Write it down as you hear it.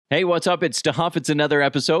Hey, what's up? It's DeHuff. It's another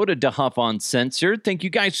episode of DeHuff Uncensored. Thank you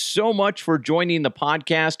guys so much for joining the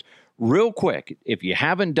podcast. Real quick, if you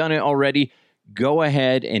haven't done it already, go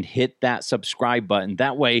ahead and hit that subscribe button.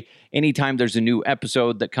 That way, anytime there's a new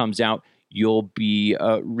episode that comes out, you'll be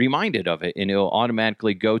reminded of it, and it'll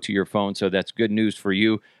automatically go to your phone, so that's good news for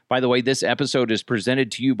you. By the way, this episode is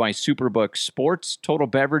presented to you by Superbook Sports, Total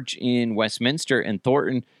Beverage in Westminster and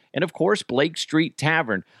Thornton, and of course, Blake Street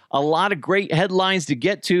Tavern. A lot of great headlines to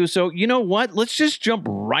get to, so you know what? Let's just jump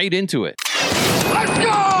right into it. Let's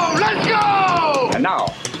go! Let's go! And now,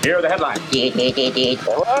 here are the headlines.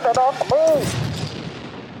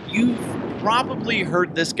 You've probably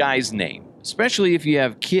heard this guy's name, especially if you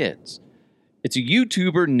have kids. It's a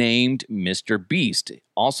YouTuber named Mr. Beast,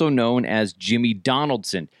 also known as Jimmy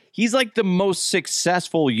Donaldson. He's like the most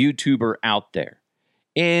successful YouTuber out there.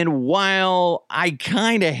 And while I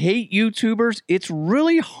kind of hate YouTubers, it's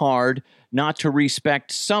really hard not to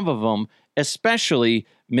respect some of them, especially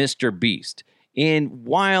Mr. Beast. And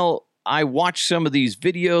while I watch some of these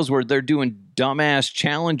videos where they're doing dumbass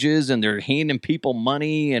challenges and they're handing people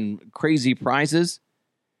money and crazy prizes,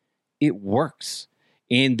 it works.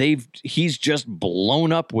 And he's just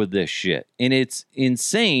blown up with this shit. And it's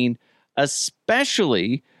insane,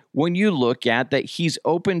 especially when you look at that he's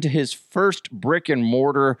opened his first brick and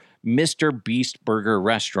mortar Mr. Beast Burger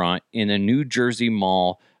restaurant in a New Jersey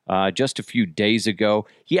mall just a few days ago.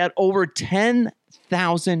 He had over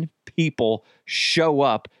 10,000 people show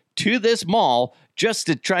up to this mall just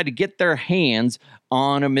to try to get their hands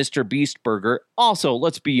on a Mr. Beast burger. Also,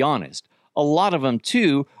 let's be honest, a lot of them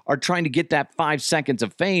too are trying to get that 5 seconds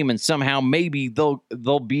of fame, and somehow maybe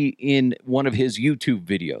they'll be in one of his YouTube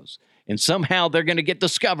videos. And somehow they're going to get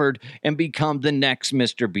discovered and become the next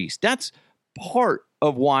Mr. Beast. That's part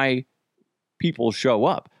of why people show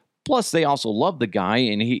up. Plus, they also love the guy,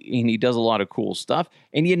 and he does a lot of cool stuff.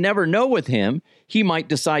 And you never know with him. He might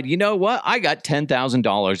decide, you know what? I got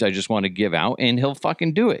 $10,000 I just want to give out, and he'll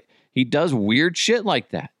fucking do it. He does weird shit like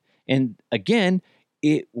that. And again,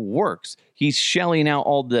 it works. He's shelling out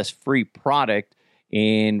all this free product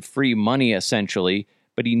and free money, essentially,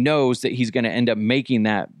 but he knows that he's going to end up making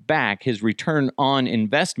that back. His return on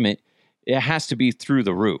investment, it has to be through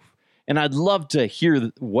the roof. And I'd love to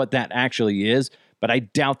hear what that actually is, but I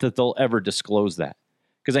doubt that they'll ever disclose that.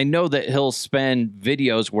 Because I know that he'll spend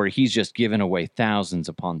videos where he's just giving away thousands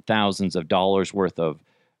upon thousands of dollars worth of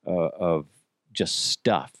just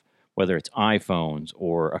stuff, whether it's iPhones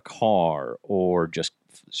or a car or just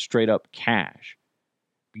straight up cash.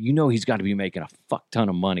 But you know he's got to be making a fuck ton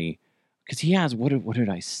of money. Because he has, what did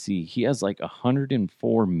I see? He has like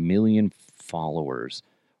 104 million followers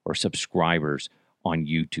or subscribers on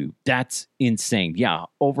YouTube. That's insane. Yeah,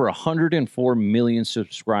 over 104 million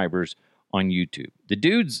subscribers on YouTube. The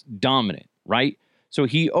dude's dominant, right? So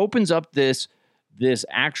he opens up this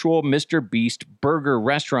actual Mr. Beast burger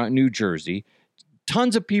restaurant in New Jersey.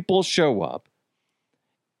 Tons of people show up.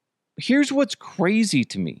 Here's what's crazy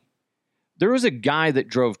to me. There was a guy that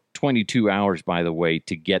drove 22 hours, by the way,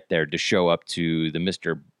 to get there to show up to the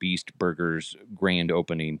Mr. Beast Burger's grand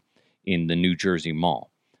opening in the New Jersey Mall.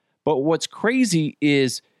 But what's crazy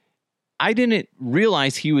is I didn't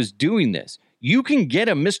realize he was doing this. You can get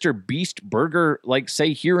a Mr. Beast Burger, like,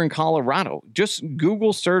 say, here in Colorado. Just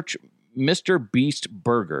Google search Mr. Beast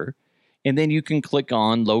Burger, and then you can click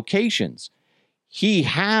on locations. He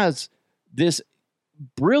has this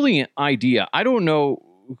brilliant idea. I don't know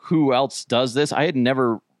who else does this. I had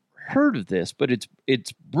never heard of this, but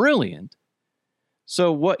it's brilliant.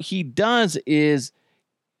 So what he does is,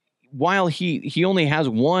 while he only has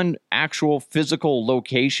one actual physical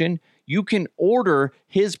location, you can order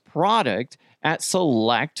his product at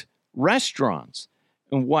select restaurants.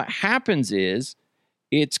 And what happens is,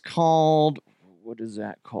 it's called, what is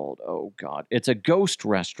that called? Oh God, it's a ghost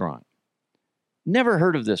restaurant. Never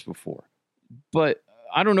heard of this before, but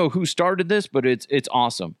I don't know who started this, but it's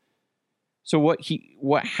awesome. So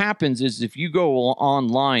what happens is, if you go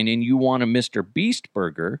online and you want a Mr. Beast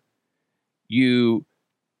burger, you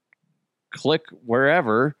click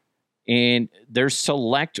wherever, and there's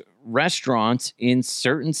select restaurants in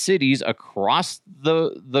certain cities across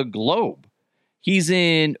the globe. He's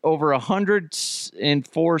in over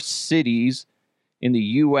 104 cities in the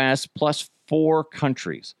U.S. plus 4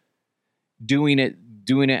 countries doing it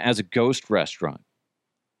as a ghost restaurant.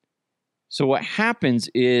 So what happens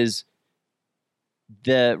is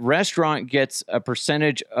the restaurant gets a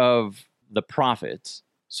percentage of the profits.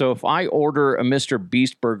 So if I order a Mr.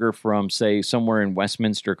 Beast burger from, say, somewhere in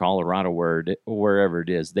Westminster, Colorado, wherever it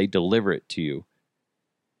is, they deliver it to you.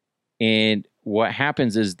 And what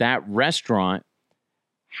happens is that restaurant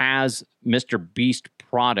has Mr. Beast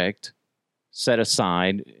product set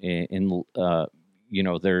aside in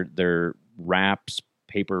their wraps,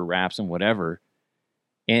 paper wraps, and whatever.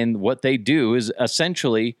 And what they do is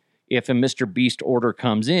essentially, if a Mr. Beast order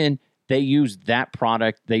comes in, they use that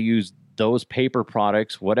product, they use those paper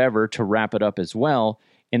products, whatever, to wrap it up as well,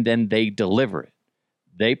 and then they deliver it.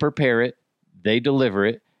 They prepare it, they deliver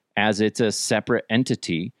it as it's a separate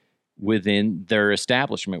entity within their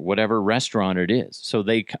establishment, whatever restaurant it is. So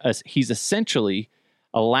he's essentially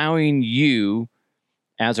allowing you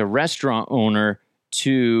as a restaurant owner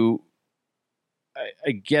to,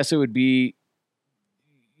 I guess it would be,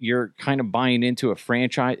 you're kind of buying into a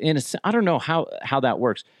franchise. I don't know how that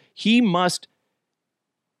works. He must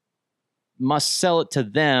sell it to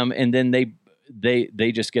them, and then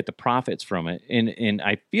they just get the profits from it. And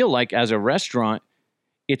I feel like as a restaurant,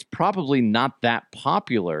 it's probably not that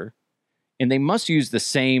popular, and they must use the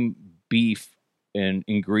same beef and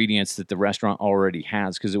ingredients that the restaurant already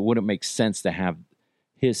has, because it wouldn't make sense to have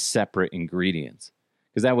his separate ingredients,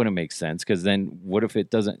 because that wouldn't make sense. Because then what if it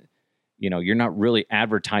doesn't, you're not really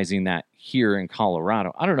advertising that here in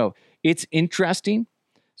Colorado. I don't know. It's interesting.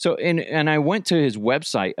 So, and I went to his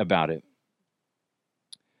website about it.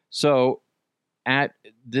 So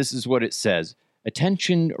this is what it says.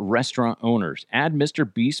 Attention restaurant owners, add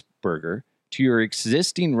Mr. Beast Burger to your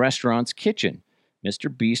existing restaurant's kitchen.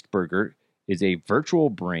 Mr. Beast Burger is a virtual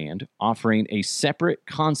brand offering a separate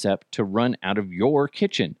concept to run out of your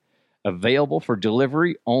kitchen. Available for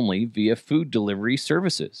delivery only via food delivery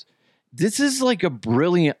services. This is like a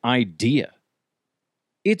brilliant idea.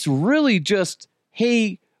 It's really just,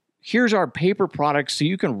 hey, here's our paper products so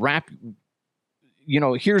you can wrap,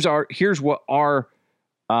 here's what our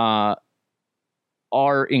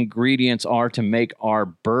ingredients are to make our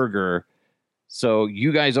burger. So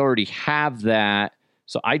you guys already have that.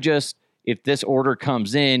 So if this order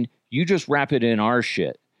comes in, you just wrap it in our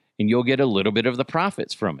shit and you'll get a little bit of the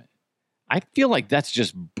profits from it. I feel like that's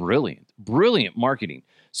just brilliant marketing.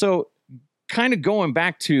 So kind of going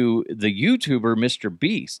back to the YouTuber, Mr.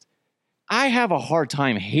 Beast, I have a hard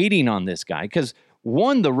time hating on this guy because,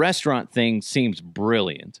 one, the restaurant thing seems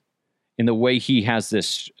brilliant in the way he has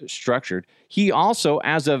this structured. He also,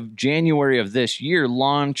 as of January of this year,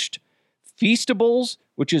 launched Feastables,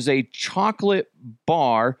 which is a chocolate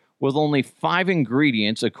bar with only 5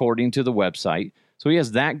 ingredients, according to the website. So he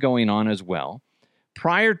has that going on as well.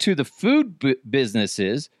 Prior to the food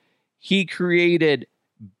businesses, he created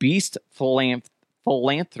Beast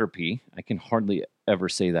Philanthropy, I can hardly ever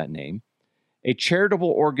say that name, a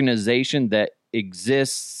charitable organization that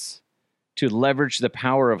exists to leverage the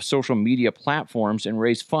power of social media platforms and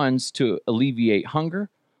raise funds to alleviate hunger,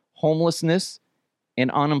 homelessness,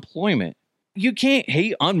 and unemployment. You can't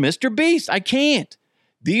hate on Mr. Beast. I can't.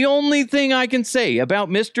 The only thing I can say about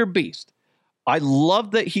Mr. Beast, I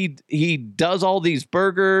love that he does all these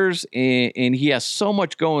burgers and he has so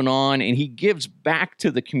much going on and he gives back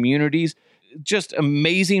to the communities. Just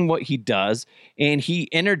amazing what he does. And he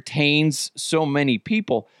entertains so many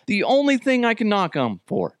people. The only thing I can knock him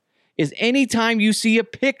for is anytime you see a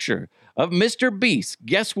picture of Mr. Beast,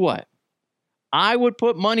 guess what? I would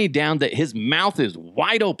put money down that his mouth is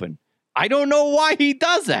wide open. I don't know why he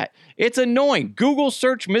does that. It's annoying. Google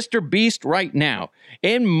search Mr. Beast right now,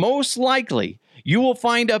 and most likely you will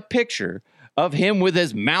find a picture of him with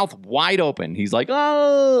his mouth wide open. He's like,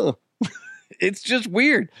 oh, it's just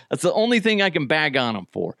weird. That's the only thing I can bag on him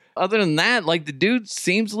for. Other than that, like, the dude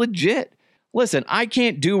seems legit. Listen, I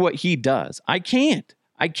can't do what he does. I can't.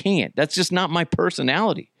 That's just not my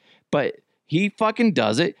personality. But he fucking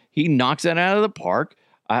does it. He knocks it out of the park.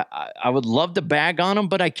 I would love to bag on him,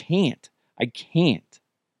 but I can't.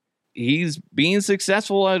 He's being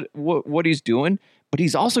successful at what he's doing, but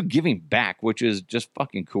he's also giving back, which is just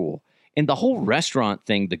fucking cool. And the whole restaurant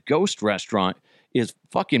thing, the ghost restaurant, is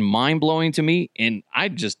fucking mind-blowing to me. And I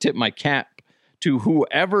just tip my cap to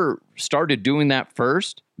whoever started doing that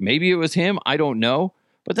first. Maybe it was him. I don't know.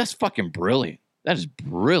 But that's fucking brilliant. That is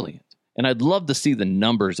brilliant. And I'd love to see the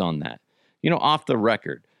numbers on that. Off the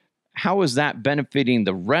record. How is that benefiting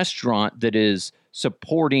the restaurant that is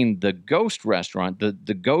supporting the ghost restaurant,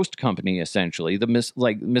 the ghost company, essentially,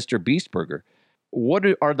 Mr. Beast Burger? What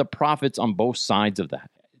are the profits on both sides of that?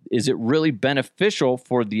 Is it really beneficial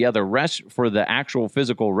for the for the actual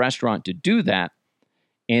physical restaurant to do that?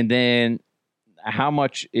 And then how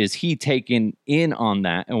much is he taking in on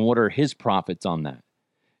that? And what are his profits on that?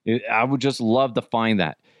 I would just love to find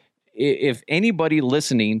that. If anybody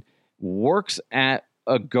listening works at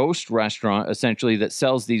a ghost restaurant, essentially, that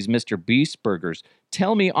sells these Mr. Beast burgers,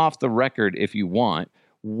 tell me off the record, if you want,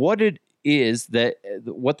 what did is that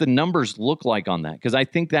what the numbers look like on that, because I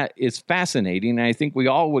think that is fascinating, and I think we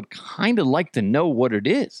all would kind of like to know what it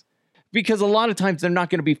is, because a lot of times they're not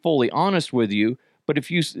going to be fully honest with you. But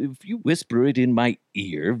if you whisper it in my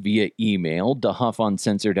ear via email,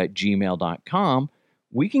 dehuffuncensored@gmail.com,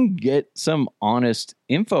 we can get some honest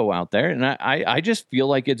info out there. And I just feel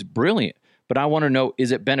like it's brilliant. But I want to know,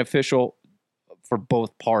 is it beneficial for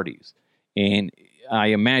both parties? And I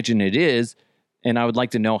imagine it is. And I would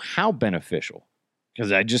like to know how beneficial.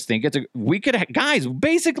 Because I just think guys,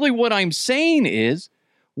 basically what I'm saying is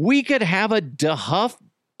we could have a DeHuff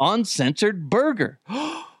uncensored burger.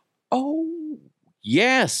 Oh,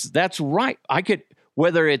 yes, that's right. I could,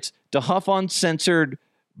 whether it's DeHuff uncensored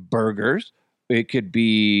burgers, it could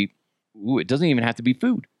be, it doesn't even have to be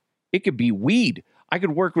food. It could be weed. I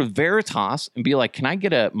could work with Veritas and be like, can I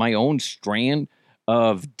get my own strand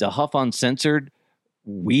of DeHuff uncensored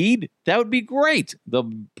weed? That would be great.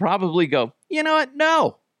 They'll probably go, you know what?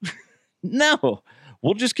 No, no.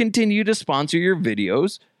 We'll just continue to sponsor your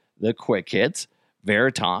videos, the quick hits,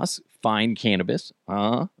 Veritas, Fine Cannabis.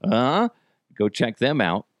 Go check them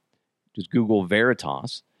out. Just Google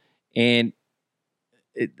Veritas. And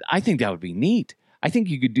I think that would be neat. I think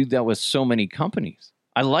you could do that with so many companies.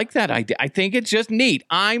 I like that idea. I think it's just neat.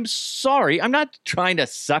 I'm sorry. I'm not trying to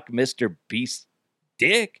suck Mr. Beast's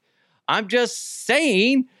dick. I'm just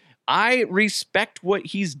saying I respect what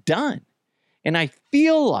he's done. And I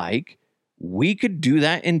feel like we could do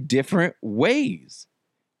that in different ways.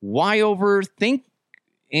 Why overthink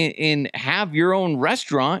and have your own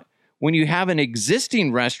restaurant when you have an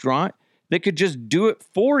existing restaurant that could just do it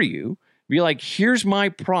for you? Be like, here's my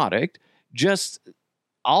product.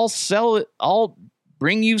 I'll sell it. I'll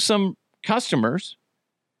bring you some customers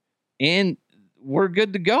and we're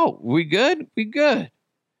good to go. We good? We good.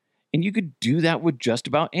 And you could do that with just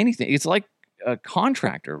about anything. It's like a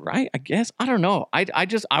contractor, right? I guess. I don't know. I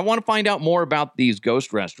want to find out more about these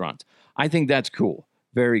ghost restaurants. I think that's cool.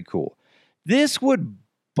 Very cool. This would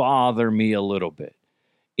bother me a little bit.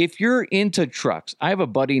 If you're into trucks, I have a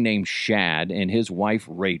buddy named Shad and his wife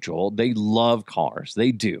Rachel. They love cars.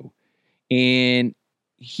 They do. And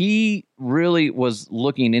he really was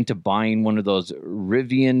looking into buying one of those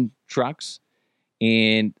Rivian trucks.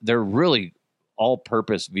 And they're really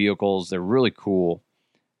all-purpose vehicles. They're really cool.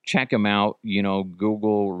 Check them out.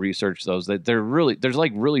 Google research those. There's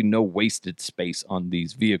like really no wasted space on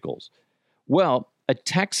these vehicles. Well, a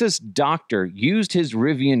Texas doctor used his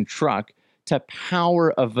Rivian truck to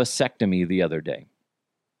power a vasectomy the other day.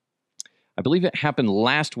 I believe it happened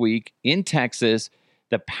last week in Texas.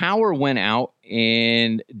 The power went out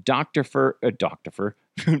and Dr.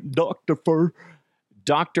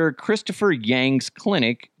 Christopher Yang's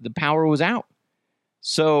clinic, the power was out.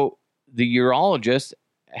 So the urologist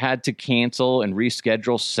had to cancel and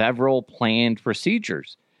reschedule several planned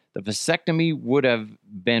procedures. The vasectomy would have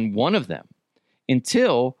been one of them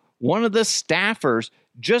until one of the staffers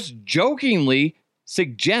just jokingly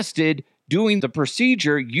suggested doing the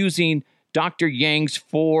procedure using Dr. Yang's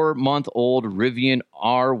 4-month-old Rivian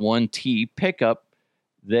R1T pickup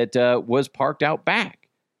that was parked out back.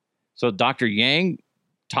 So Dr. Yang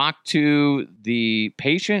talked to the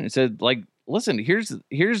patient and said, listen, here's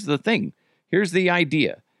the thing. Here's the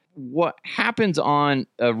idea. What happens on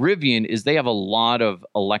a Rivian is they have a lot of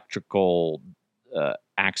electrical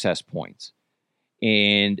access points.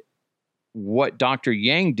 And what Dr.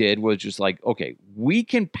 Yang did was just like, okay, we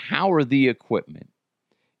can power the equipment.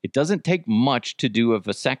 It doesn't take much to do a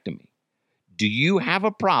vasectomy. Do you have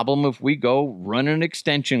a problem if we go run an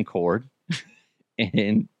extension cord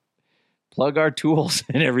and plug our tools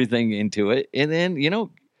and everything into it and then,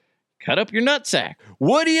 cut up your nutsack?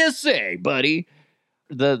 What do you say, buddy?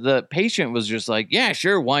 The patient was just like, yeah,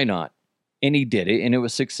 sure, why not? And he did it and it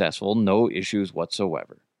was successful. No issues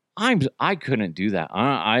whatsoever. I couldn't do that.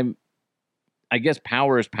 I guess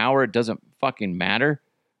power is power. It doesn't fucking matter.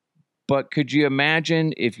 But could you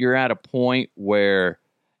imagine if you're at a point where,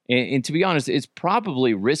 and to be honest, it's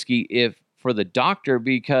probably risky for the doctor,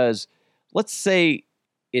 because let's say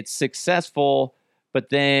it's successful, but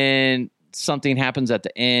then something happens at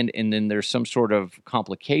the end and then there's some sort of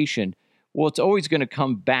complication. Well, it's always going to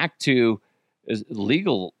come back to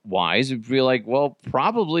legal wise. It'd be like, well,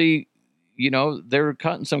 probably, they're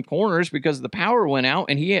cutting some corners because the power went out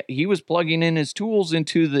and he was plugging in his tools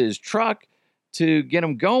into his truck to get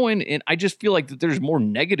them going. And I just feel like that there's more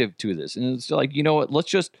negative to this. And it's like, you know what, let's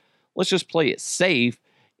just play it safe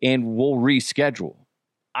and we'll reschedule.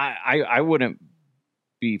 I wouldn't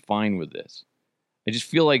be fine with this. I just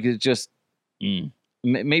feel like it's just,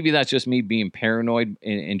 maybe that's just me being paranoid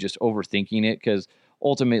and just overthinking it. Because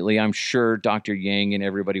ultimately I'm sure Dr. Yang and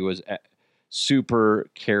everybody was super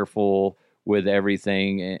careful with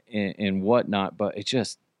everything and whatnot. But it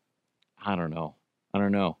just, I don't know.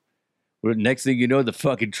 Well, next thing you know, the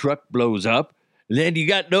fucking truck blows up, and then you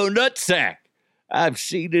got no nutsack. I've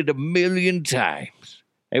seen it a million times.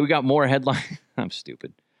 Hey, we got more headlines. I'm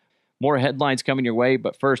stupid. More headlines coming your way,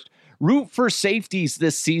 but first, root for safeties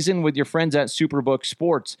this season with your friends at Superbook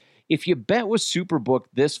Sports. If you bet with Superbook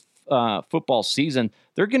this football season,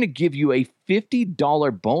 they're going to give you a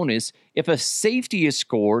 $50 bonus if a safety is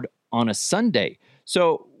scored on a Sunday.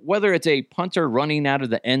 So whether it's a punter running out of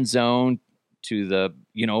the end zone to the,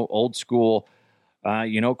 old school,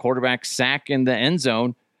 quarterback sack in the end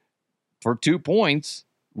zone for 2 points,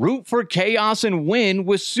 root for chaos and win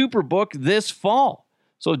with Superbook this fall.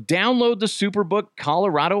 So download the Superbook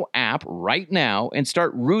Colorado app right now and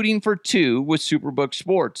start rooting for 2 with Superbook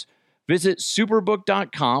Sports. Visit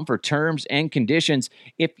superbook.com for terms and conditions.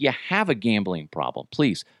 If you have a gambling problem,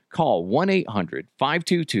 please call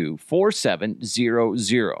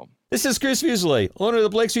 1-800-522-4700. This is Chris Fuseli, owner of the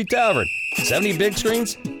Blake Street Tavern. 70 big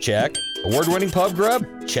screens? Check. Award-winning pub grub?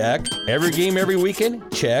 Check. Every game, every weekend?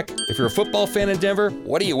 Check. If you're a football fan in Denver,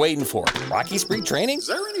 what are you waiting for? Rocky Spring training? Is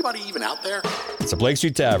there anybody even out there? It's the Blake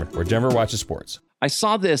Street Tavern, where Denver watches sports. I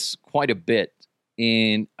saw this quite a bit,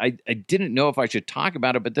 and I didn't know if I should talk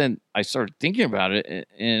about it, but then I started thinking about it,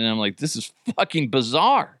 and I'm like, this is fucking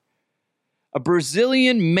bizarre. A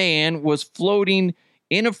Brazilian man was floating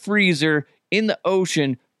in a freezer in the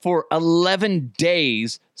ocean for 11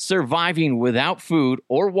 days, surviving without food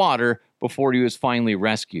or water before he was finally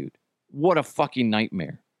rescued. What a fucking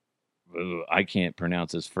nightmare. I can't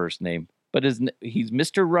pronounce his first name, but he's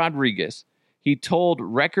Mr. Rodriguez. He told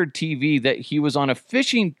Record TV that he was on a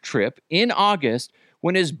fishing trip in August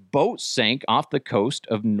when his boat sank off the coast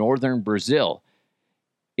of northern Brazil.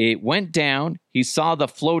 It went down. He saw the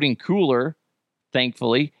floating cooler,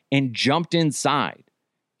 thankfully, and jumped inside.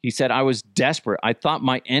 He said, I was desperate. I thought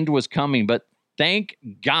my end was coming, but thank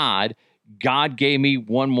God, God gave me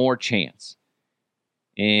one more chance.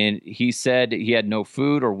 And he said he had no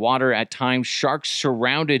food or water. At times, sharks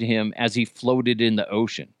surrounded him as he floated in the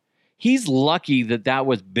ocean. He's lucky that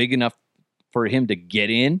was big enough for him to get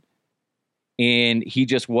in, and he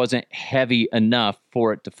just wasn't heavy enough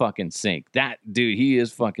for it to fucking sink. That dude, he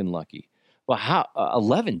is fucking lucky. Well, how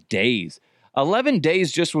 11 days? 11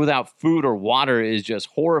 days just without food or water is just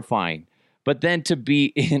horrifying. But then to be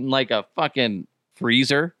in like a fucking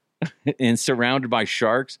freezer and surrounded by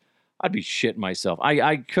sharks, I'd be shitting myself.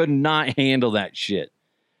 I could not handle that shit.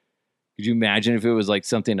 Could you imagine if it was like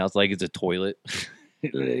something else, like it's a toilet?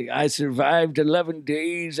 I survived 11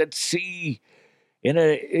 days at sea in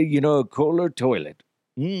a Kohler toilet.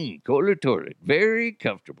 Kohler toilet. Very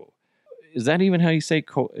comfortable. Is that even how you say,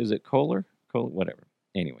 is it Kohler? Kohler? Whatever.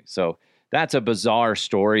 Anyway, so that's a bizarre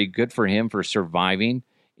story. Good for him for surviving.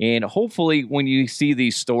 And hopefully when you see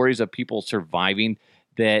these stories of people surviving,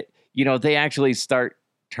 that, they actually start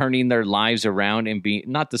turning their lives around and being,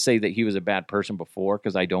 not to say that he was a bad person before,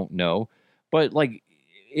 because I don't know, but like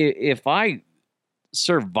if I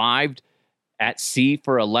survived at sea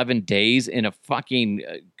for 11 days in a fucking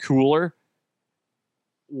cooler,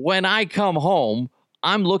 when I come home,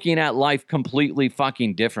 I'm looking at life completely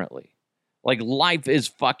fucking differently. Like, life is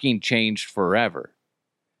fucking changed forever.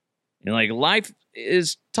 And like, life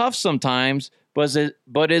is tough sometimes,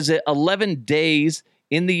 but is it 11 days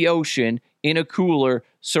in the ocean in a cooler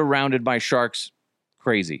surrounded by sharks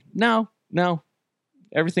crazy? No.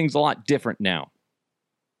 Everything's a lot different now.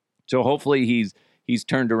 So hopefully he's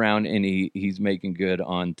turned around and he's making good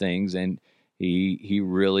on things, and he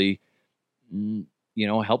really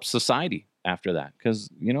helps society after that, because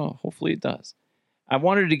hopefully it does. I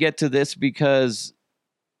wanted to get to this because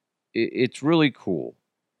it's really cool.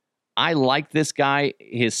 I like this guy,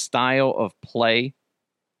 his style of play.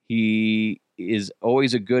 He is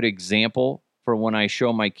always a good example for when I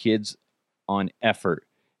show my kids on effort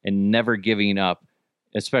and never giving up,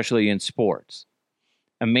 especially in sports.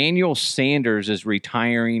 Emmanuel Sanders is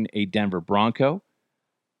retiring a Denver Bronco.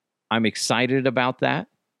 I'm excited about that.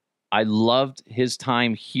 I loved his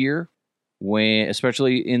time here,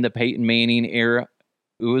 especially in the Peyton Manning era.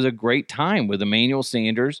 It was a great time with Emmanuel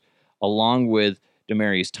Sanders, along with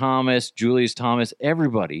Demaryius Thomas, Julius Thomas,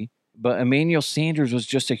 everybody. But Emmanuel Sanders was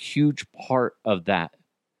just a huge part of that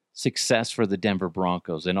success for the Denver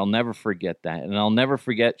Broncos. And I'll never forget that. And I'll never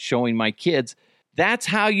forget showing my kids, that's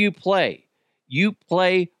how you play. You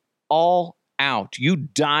play all out. You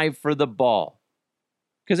dive for the ball.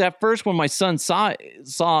 Because at first, when my son saw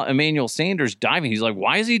Emmanuel Sanders diving, he's like,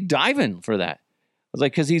 why is he diving for that? I was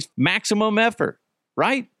like, because he's maximum effort,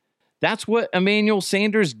 right? That's what Emmanuel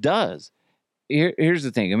Sanders does. here's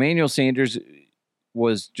the thing. Emmanuel Sanders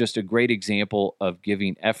was just a great example of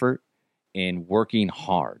giving effort and working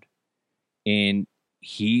hard. And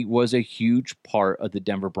he was a huge part of the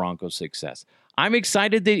Denver Broncos' success. I'm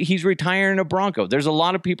excited that he's retiring a Bronco. There's a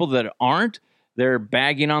lot of people that aren't. They're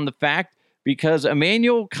bagging on the fact because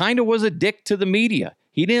Emmanuel kind of was a dick to the media.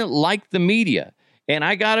 He didn't like the media. And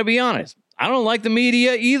I got to be honest, I don't like the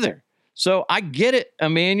media either. So I get it,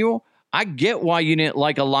 Emmanuel. I get why you didn't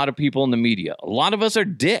like a lot of people in the media. A lot of us are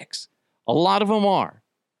dicks. A lot of them are.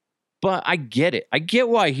 But I get it. I get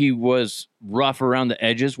why he was rough around the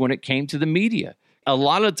edges when it came to the media. A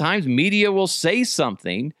lot of times media will say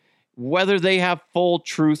something, whether they have full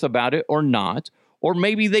truth about it or not, or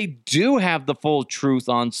maybe they do have the full truth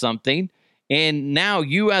on something. And now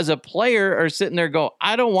you as a player are sitting there go,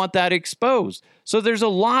 I don't want that exposed. So there's a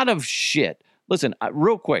lot of shit. Listen,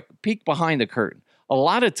 real quick, peek behind the curtain. A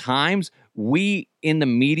lot of times we in the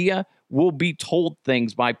media will be told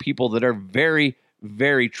things by people that are very,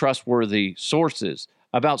 very trustworthy sources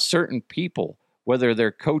about certain people, whether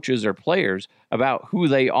they're coaches or players, about who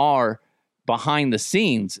they are behind the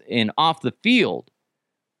scenes and off the field.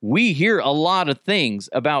 We hear a lot of things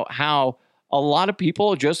about how a lot of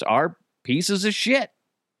people just are pieces of shit.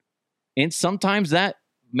 And sometimes that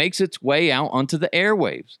makes its way out onto the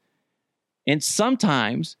airwaves. And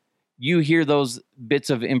sometimes you hear those bits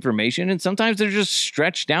of information and sometimes they're just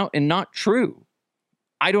stretched out and not true.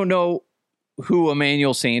 I don't know who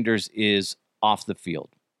Emmanuel Sanders is off the field.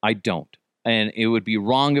 I don't. And it would be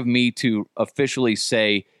wrong of me to officially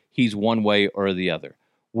say he's one way or the other.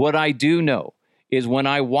 What I do know is when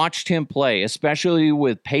I watched him play, especially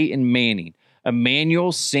with Peyton Manning,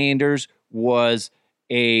 Emmanuel Sanders was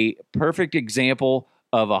a perfect example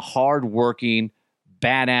of a hardworking,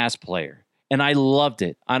 badass player. And I loved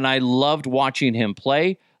it. And I loved watching him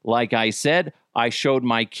play. Like I said, I showed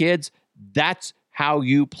my kids, that's how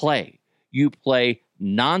you play. You play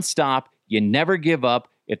nonstop. You never give up.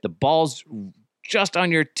 If the ball's just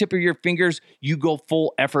on your tip of your fingers, you go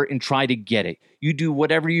full effort and try to get it. You do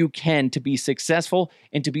whatever you can to be successful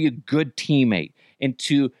and to be a good teammate and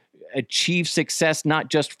to achieve success, not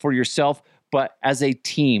just for yourself, but as a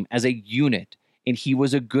team, as a unit. And he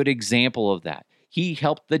was a good example of that. He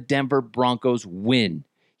helped the Denver Broncos win.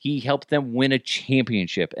 He helped them win a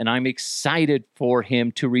championship. And I'm excited for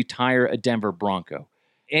him to retire a Denver Bronco.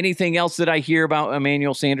 Anything else that I hear about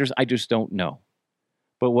Emmanuel Sanders, I just don't know.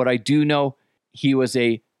 But what I do know, he was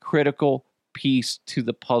a critical piece to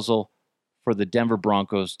the puzzle for the Denver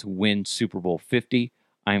Broncos to win Super Bowl 50.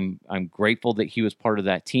 I'm grateful that he was part of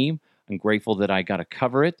that team. I'm grateful that I got to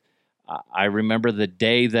cover it. I remember the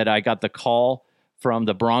day that I got the call from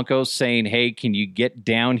the Broncos saying, hey, can you get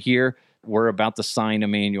down here? We're about to sign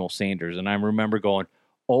Emmanuel Sanders. And I remember going,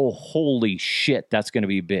 oh, holy shit, that's going to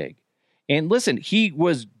be big. And listen, he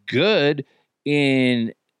was good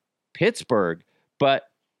in Pittsburgh, but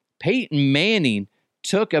Peyton Manning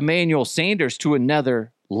took Emmanuel Sanders to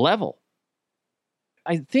another level.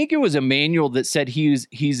 I think it was Emmanuel that said he's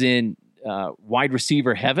in wide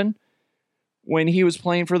receiver heaven when he was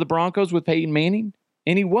playing for the Broncos with Peyton Manning,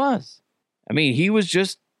 and he was. I mean, he was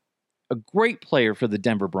just a great player for the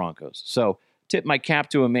Denver Broncos. So tip my cap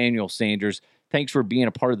to Emmanuel Sanders. Thanks for being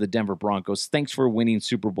a part of the Denver Broncos. Thanks for winning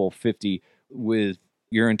Super Bowl 50 with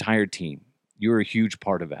your entire team. You're a huge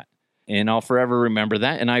part of that. And I'll forever remember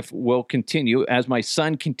that. And I will continue. As my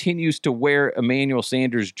son continues to wear Emmanuel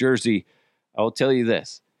Sanders' jersey, I'll tell you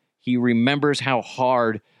this. He remembers how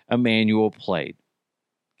hard Emmanuel played.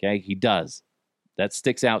 Okay? He does. That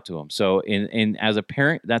sticks out to him. So in as a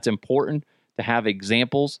parent, that's important to have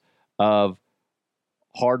examples of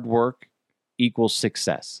hard work equals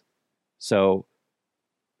success. So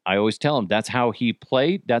I always tell him that's how he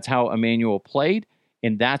played. That's how Emmanuel played.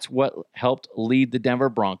 And that's what helped lead the Denver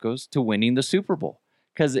Broncos to winning the Super Bowl.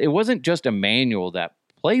 Because it wasn't just Emmanuel that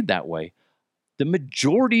played that way. The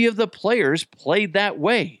majority of the players played that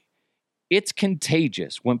way. It's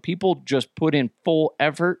contagious. When people just put in full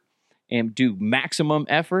effort and do maximum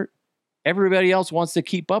effort, everybody else wants to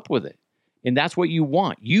keep up with it. And that's what you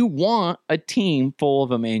want. You want a team full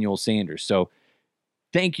of Emmanuel Sanders. So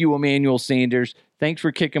thank you, Emmanuel Sanders. Thanks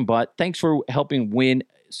for kicking butt. Thanks for helping win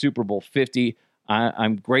Super Bowl 50.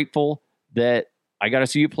 I'm grateful that I got to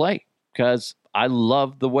see you play because I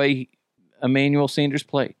love the way Emmanuel Sanders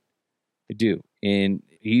played. I do. And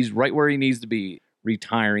he's right where he needs to be,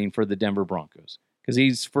 retiring for the Denver Broncos because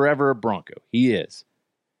he's forever a Bronco. He is.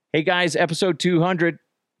 Hey, guys, episode 200.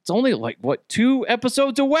 It's only 2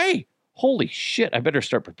 episodes away. Holy shit. I better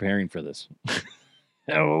start preparing for this.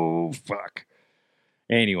 Oh, fuck.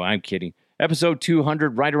 Anyway, I'm kidding. Episode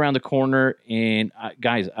 200 right around the corner. And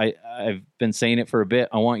guys, I've been saying it for a bit.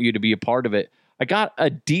 I want you to be a part of it. I got a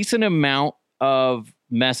decent amount of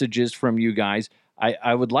messages from you guys.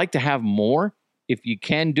 I would like to have more. If you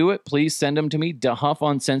can do it, please send them to me,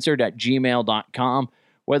 dehuffuncensored@gmail.com.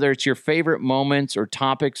 Whether it's your favorite moments or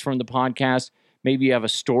topics from the podcast, maybe you have a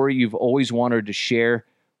story you've always wanted to share,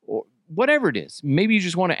 or whatever it is. Maybe you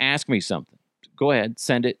just want to ask me something. Go ahead,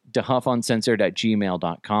 send it,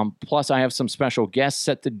 dehuffuncensored@gmail.com. Plus, I have some special guests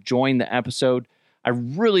set to join the episode. I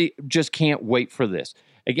really just can't wait for this.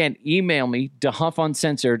 Again, email me,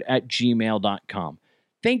 dehuffuncensored@gmail.com.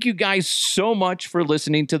 Thank you guys so much for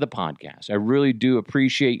listening to the podcast. I really do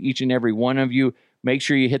appreciate each and every one of you. Make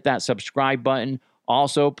sure you hit that subscribe button.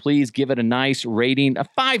 Also, please give it a nice rating, a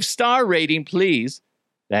 5-star rating, please.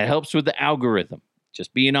 That helps with the algorithm.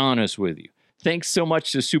 Just being honest with you. Thanks so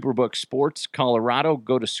much to Superbook Sports Colorado.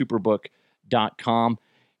 Go to superbook.com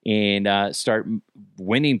and start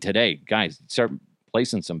winning today. Guys, start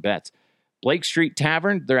placing some bets. Blake Street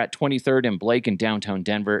Tavern, they're at 23rd and Blake in downtown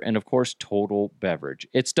Denver. And, of course, Total Beverage.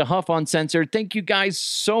 It's DeHuff Uncensored. Thank you guys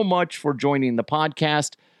so much for joining the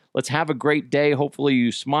podcast. Let's have a great day. Hopefully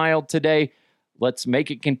you smiled today. Let's make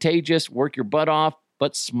it contagious. Work your butt off,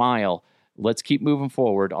 but smile. Let's keep moving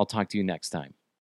forward. I'll talk to you next time.